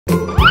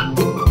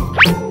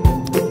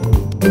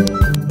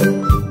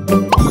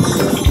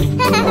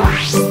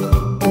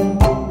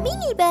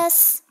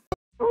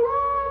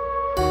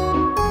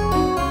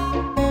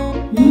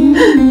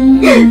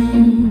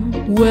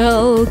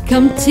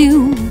Welcome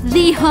to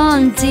the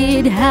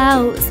haunted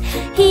house.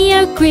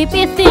 Here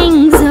creepy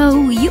things,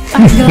 oh, you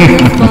are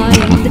gonna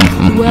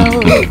find.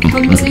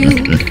 Welcome to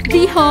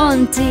the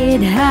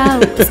haunted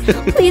house.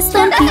 Please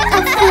don't be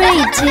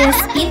afraid,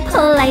 just be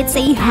polite,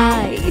 say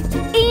hi.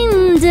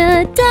 In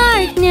the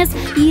darkness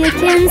you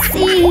can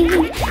see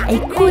a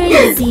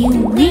crazy,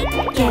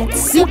 wicked,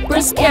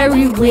 super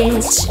scary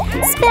witch.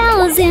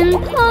 Spells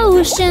and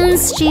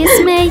potions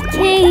she's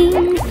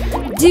making.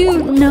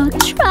 Do not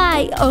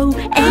try, oh,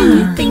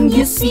 anything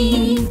you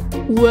see.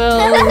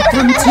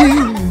 Welcome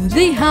to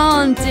the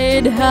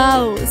haunted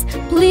house.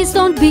 Please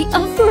don't be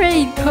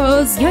afraid,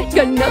 cause you're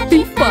gonna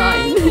be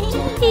fine.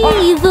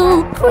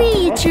 Evil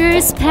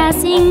creatures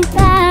passing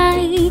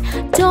by,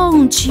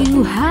 don't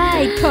you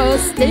hide,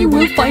 cause they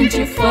will find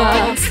you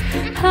fast.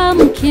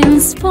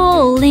 Pumpkins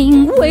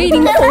falling,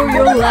 waiting for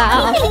your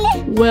laugh.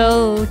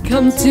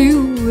 Welcome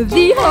to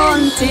the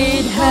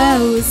haunted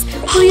house.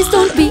 Please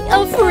don't be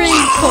afraid,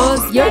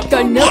 cause you're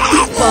gonna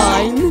be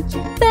fine.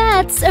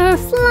 Bats are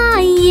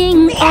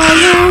flying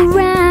all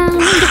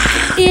around.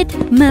 It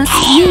must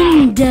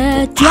mean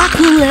that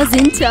Dracula's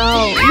in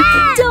town.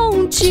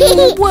 Don't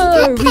you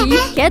worry,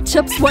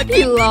 ketchup's what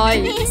he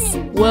likes.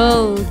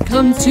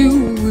 Welcome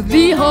to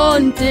the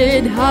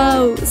haunted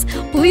house.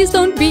 Please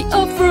don't be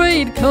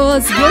afraid,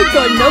 cause you're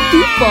gonna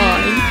be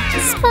fine.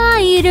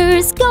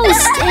 Spiders,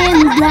 ghosts,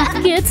 and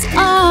blackets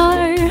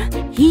are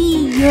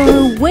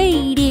here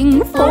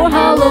waiting for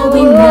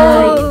Halloween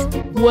night.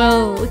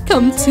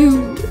 Welcome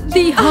to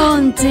the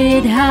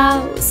haunted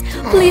house.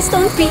 Please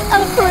don't be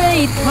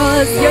afraid,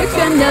 cause you're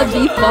gonna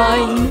be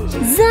fine.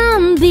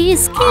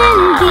 Zombies can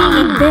be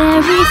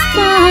very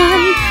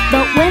fun,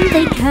 but when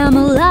they come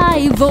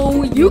alive,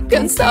 oh, you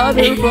can start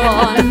a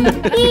run.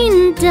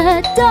 In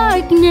the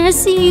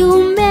darkness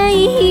you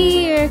may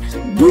hear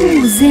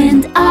boos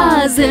and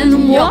ahs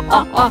and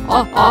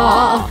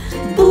wah.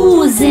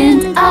 Boos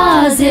and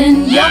ahs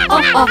and yah.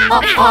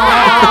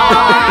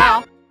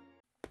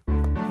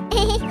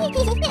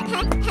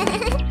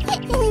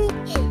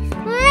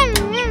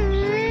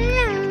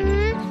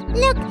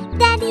 Look,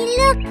 Daddy,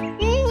 look!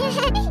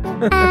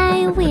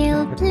 I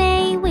will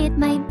play with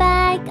my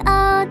bike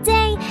all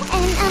day,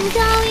 and I'm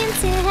going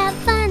to have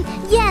fun.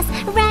 Yes,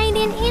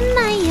 riding in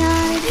my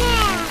yard.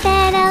 Yeah.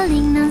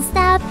 Pedaling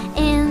non-stop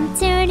and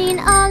turning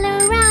all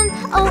around.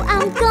 Oh,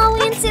 I'm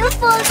going to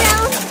fall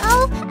down.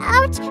 Oh,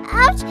 ouch,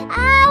 ouch,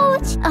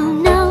 ouch.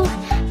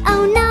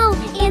 Oh no,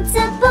 it's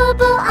a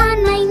boo-boo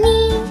on my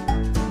knee.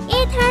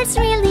 It hurts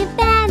really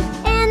bad,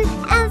 and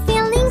I'm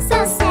feeling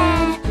so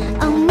sad.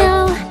 Oh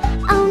no,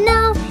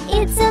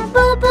 it's a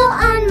boo-boo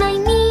on my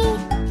knee.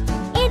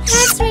 It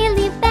hurts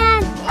really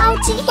bad.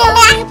 Ouchie, help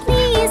me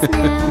please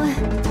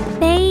now.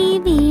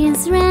 Baby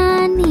is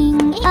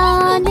running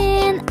on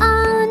and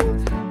on.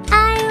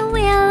 I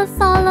will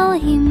follow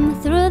him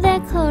through the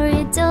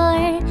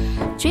corridor.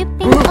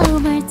 Tripping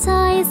over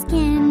toys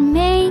can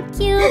make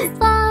you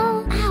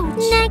fall.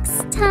 Ouch.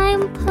 Next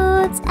time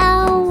put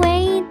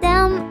away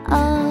them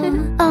all.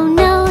 Oh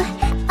no,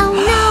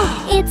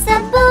 it's a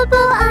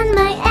boo-boo on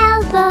my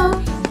elbow.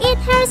 It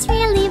hurts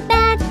really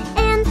bad,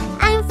 and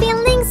I'm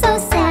feeling so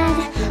sad.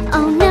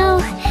 Oh no,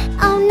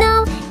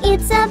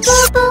 it's a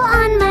boo-boo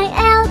on my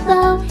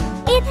elbow.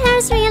 It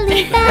hurts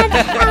really bad.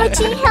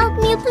 Ouchie, help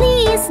me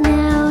please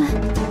now.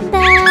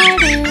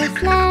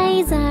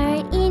 Butterflies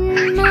are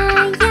in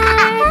my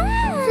yard,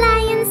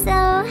 flying so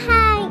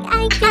high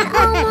I can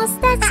almost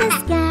touch the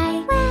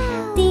sky.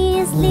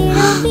 This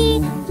little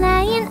bee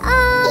flying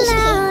all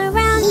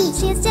around,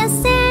 she's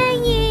just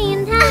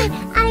saying hi.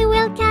 I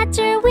will catch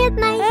her with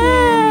my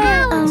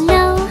hand.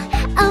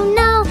 Oh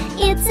no,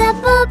 it's a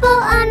boo-boo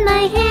on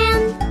my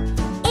hand.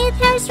 It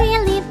hurts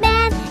really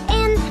bad,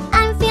 and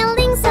I'm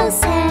feeling so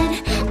sad.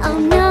 Oh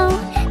no,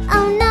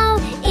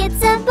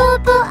 it's a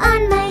boo-boo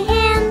on my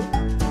hand.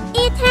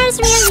 It hurts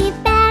really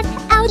bad.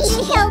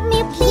 Ouchie, help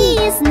me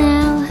please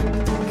now.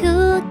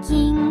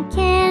 Cooking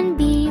can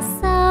be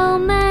so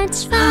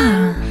much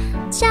fun.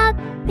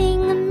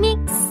 Chopping,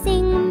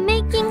 mixing,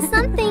 making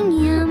something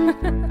yum.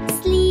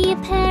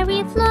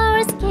 Slippery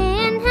floors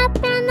can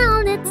happen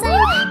all the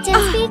time.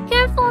 Just be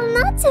careful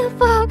not to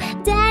fall.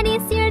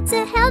 Daddy's here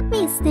to help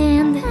me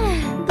stand.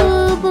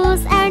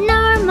 Boo-boos are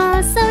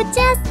normal, so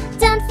just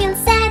don't feel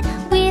sad.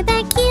 With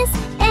a kiss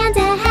and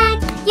a hug,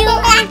 you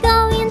are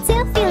going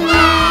to feel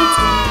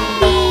right.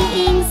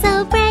 Being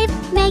so brave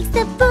makes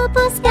the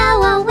boo-boos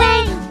go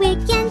away. We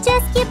can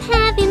just keep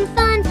having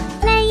fun,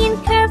 playing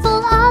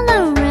careful all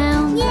around.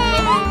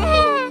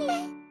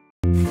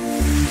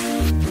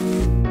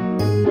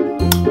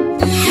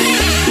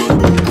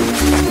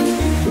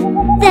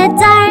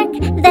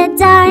 The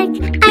dark,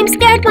 I'm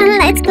scared when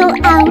lights go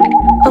out.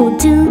 Oh,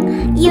 do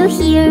you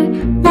hear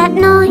that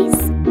noise?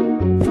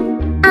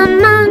 A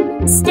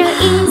monster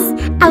is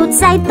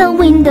outside the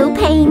window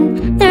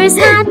pane. There's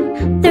not,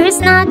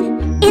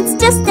 it's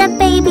just a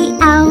baby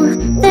owl.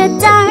 The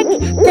dark,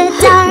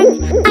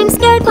 I'm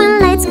scared when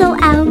lights go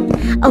out.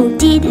 Oh,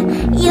 did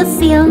you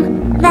feel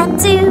that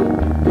too?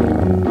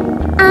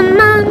 A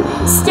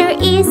monster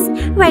is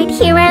right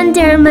here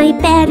under my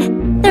bed.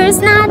 there's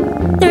not.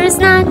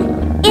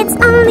 It's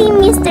only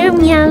Mr.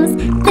 Meows.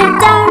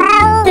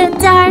 The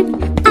dark.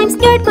 I'm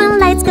scared when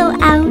lights go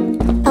out.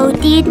 Oh,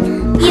 did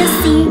you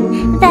see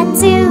that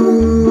too?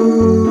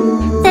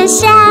 The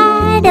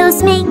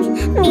shadows make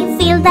me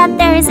feel that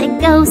there's a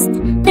ghost.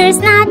 There's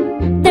not.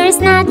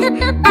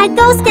 A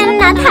ghost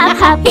cannot have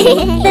happy.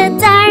 The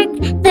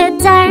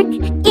dark.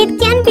 It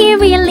can be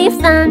really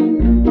fun.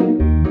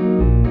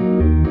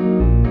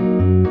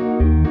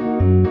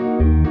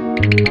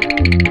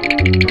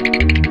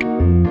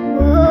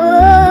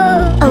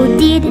 Oh,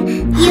 did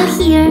you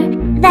hear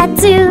that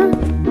too?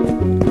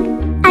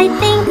 I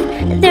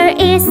think there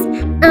is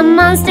a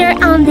monster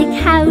on the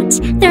couch.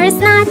 There's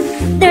not.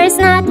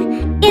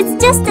 It's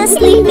just a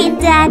sleepy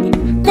dad.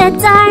 The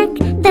dark.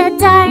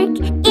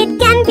 It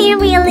can be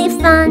really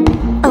fun.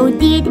 Oh,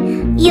 did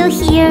you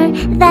hear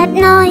that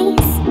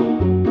noise?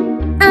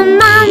 A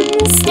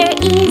monster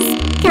is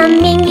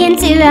coming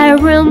into our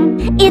room.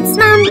 It's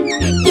mom.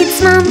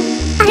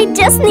 I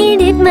just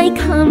needed my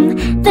calm.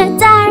 The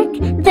dark.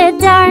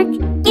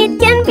 It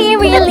can be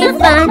really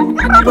fun.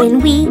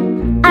 When we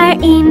are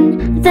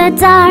in the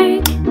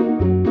dark,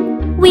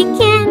 we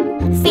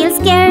can feel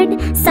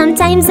scared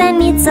sometimes,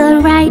 and it's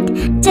alright.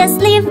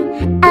 Just leave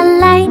a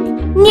light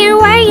near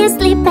where you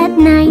sleep at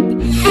night.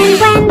 And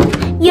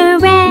when you're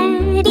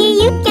ready,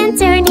 you can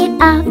turn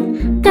it off.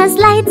 'Cause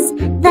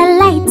the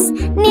lights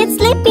need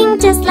sleeping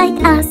just like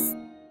us.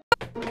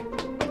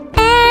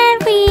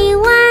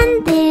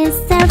 Everyone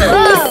deserves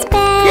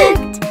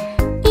respect,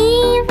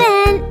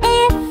 even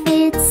if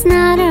it's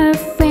not our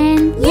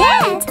friend.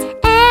 Yes!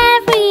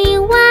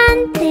 Everyone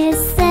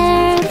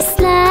deserves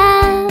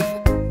love.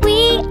 We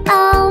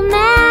all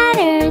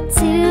matter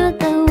to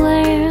the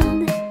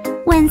world.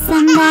 When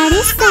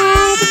somebody's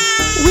sad,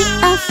 we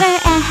offer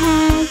a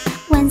hug.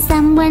 When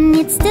someone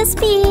needs to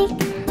speak,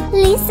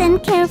 listen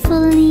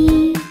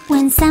carefully.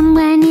 When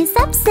someone is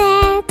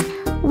upset,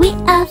 we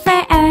offer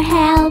our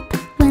help.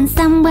 When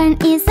someone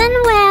is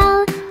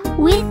unwell,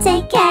 we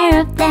take care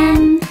of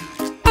them.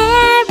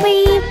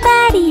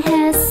 Everybody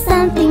has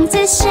something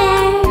to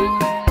share.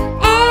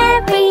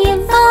 Every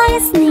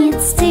voice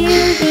needs to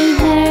be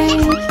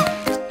heard.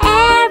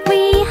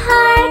 Every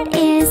heart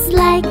is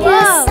like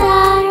a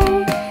star,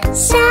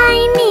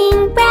 shining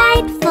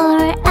bright for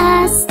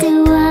us to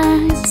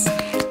watch.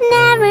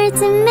 Never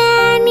too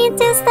many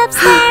to stop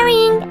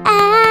staring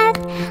at.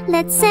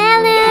 Let's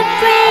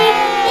celebrate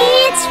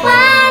each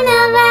one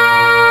of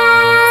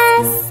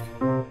us.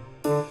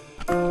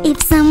 If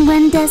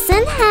someone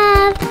doesn't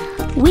have,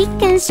 we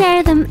can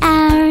share them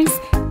ours.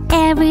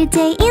 Every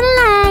day in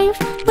life,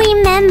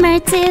 remember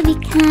to be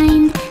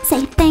kind.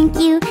 Say thank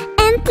you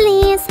and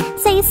please.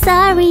 Say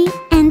sorry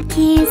and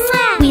kiss.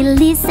 We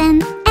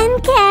listen and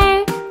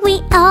care. We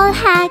all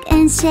hug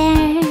and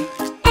share.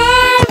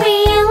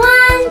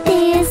 Everyone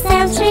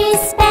deserves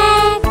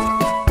respect,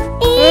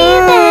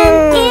 even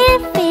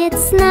if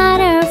it's not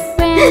our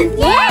friend.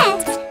 Yes!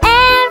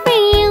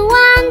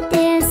 Everyone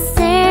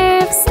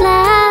deserves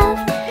love.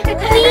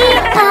 We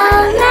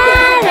all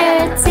matter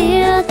to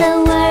the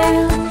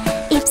world.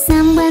 If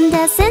someone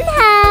doesn't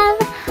have,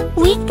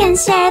 we can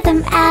share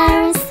them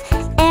ours.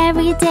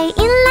 Every day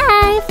in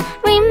life,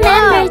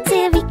 remember to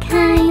be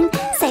kind.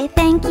 Say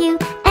thank you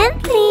and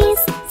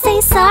please. Say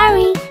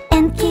sorry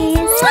and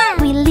kiss.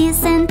 We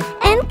listen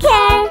and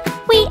care.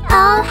 We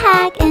all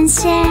hug and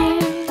share.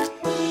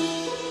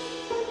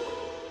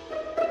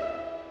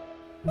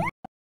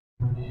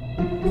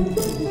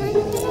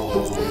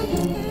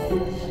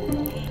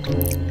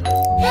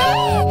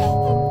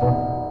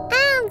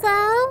 I'll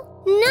go.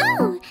 No,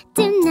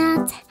 do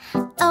not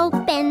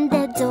open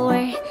the door.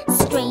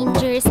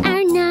 Strangers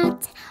are not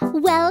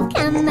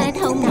welcome at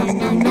home.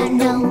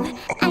 No,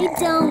 I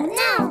don't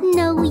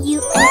know you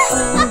at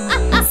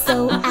all. So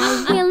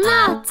I will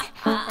not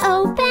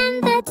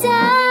open the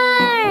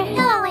door.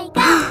 Go away,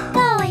 go.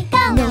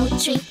 No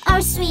trick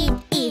or sweet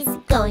is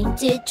going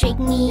to trick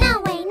me. No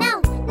way, no.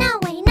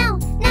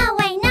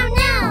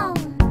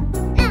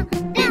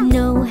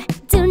 No,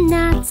 do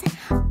not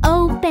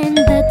open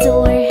the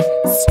door.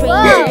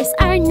 Strangers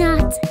are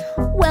not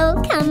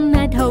welcome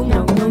at home.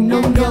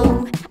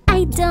 No,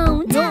 I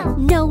don't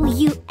know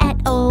you at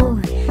all.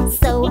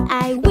 So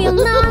I will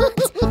not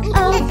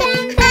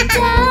open the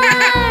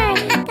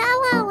door. Go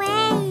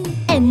away.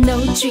 And no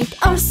trick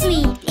or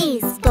sweet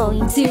is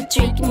going to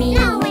trick me.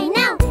 No way,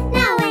 no.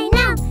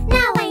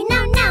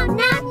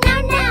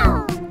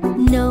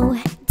 No,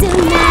 do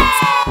not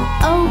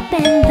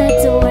open the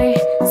door.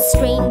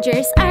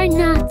 Strangers are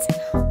not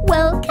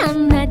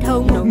welcome at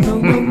home.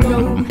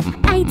 No.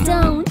 I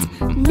don't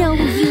know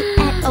you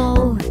at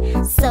all.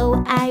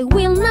 So I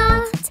will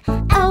not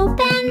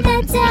open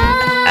the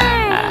door.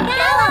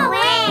 Go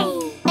away.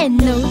 And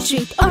no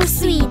trick or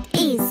sweet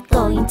is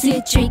going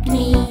to trick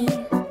me.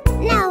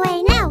 No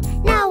way, no.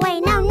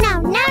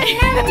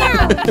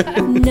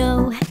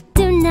 No,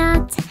 do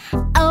not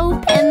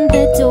open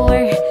the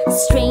door.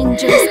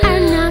 Strangers are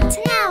not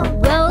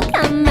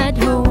welcome at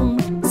home.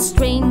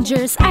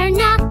 Strangers are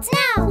not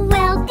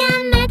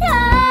welcome at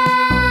home.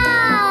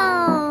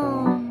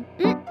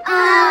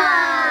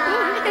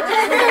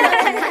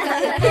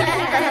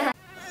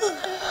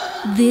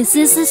 This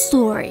is a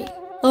story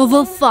of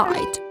a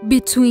fight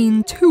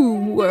between two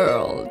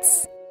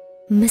worlds.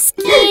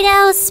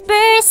 Mosquitoes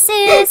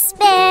versus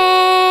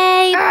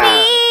babies.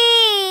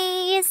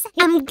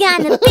 I'm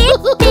gonna bit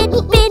you.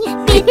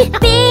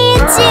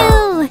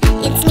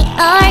 It's me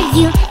or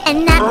you,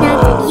 and I'm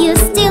not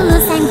used to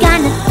lose. I'm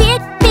gonna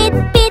bit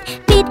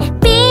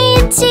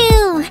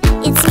you.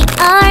 It's me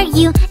or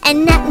you,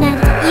 and I'm not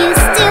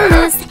used to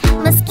lose.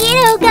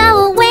 Mosquito,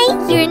 go away.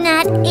 You're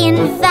not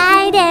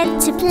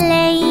invited to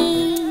play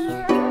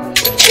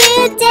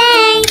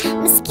today.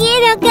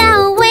 Mosquito,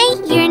 go away.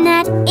 You're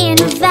not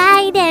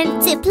invited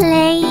to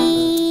play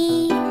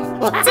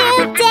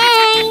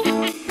today.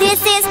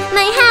 This is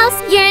my house.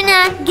 You're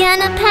not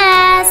gonna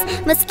pass.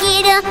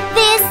 Mosquito,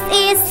 this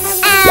is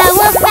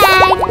our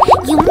fight.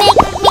 You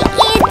make me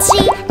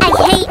itchy. I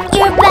hate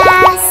your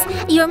boss.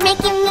 You're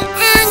making me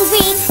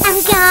angry. I'm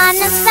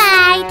gonna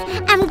fight.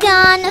 I'm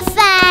gonna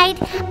fight.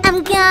 I'm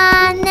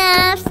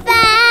gonna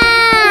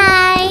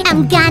fight.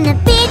 I'm gonna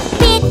beat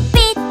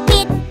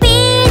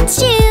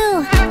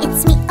you.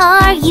 It's me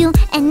or you,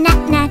 and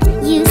not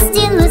used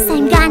to lose.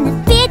 I'm gonna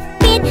beat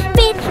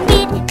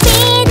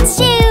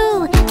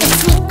you.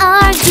 It's me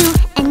or you,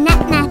 and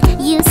not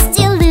used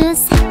to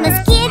lose.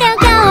 Mosquito,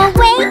 go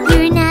away.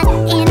 You're not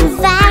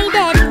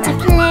invited to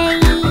play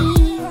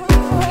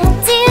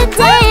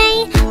today.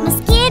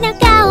 Mosquito,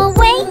 go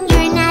away.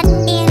 You're not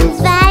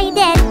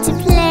invited to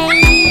play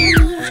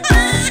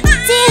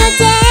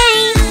today.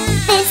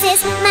 This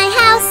is my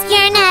house.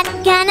 You're not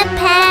gonna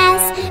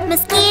pass.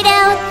 Mosquito,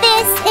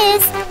 this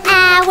is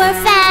our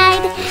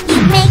fight. You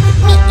make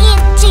me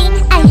itchy.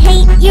 I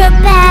hate your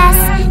bass.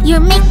 You're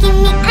making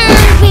me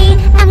angry.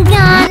 I'm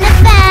gonna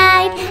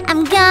fight.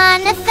 I'm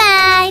gonna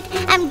fight.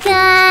 I'm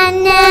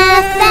gonna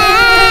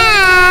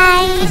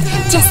fight.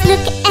 Just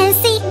look and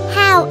see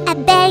how a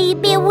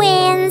baby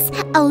wins.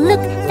 Oh,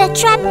 look, the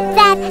trap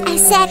that I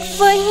set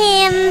for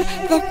him.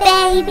 The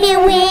baby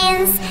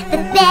wins. The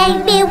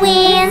baby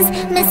wins.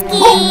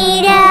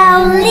 Mosquito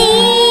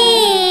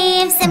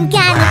leaves. I'm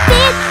gonna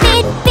beat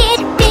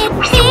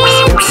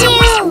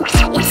you.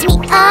 It's me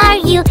or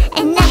you,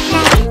 and not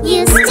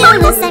used to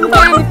lose. I'm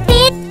gonna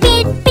beat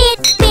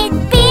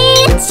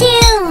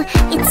you.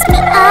 It's me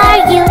or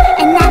you,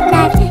 and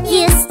not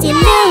used to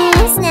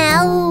lose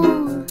now.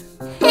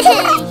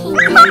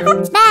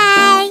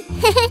 Bye.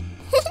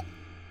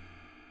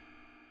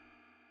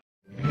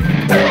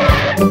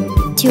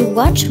 To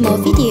watch more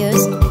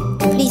videos,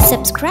 please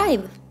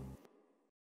subscribe.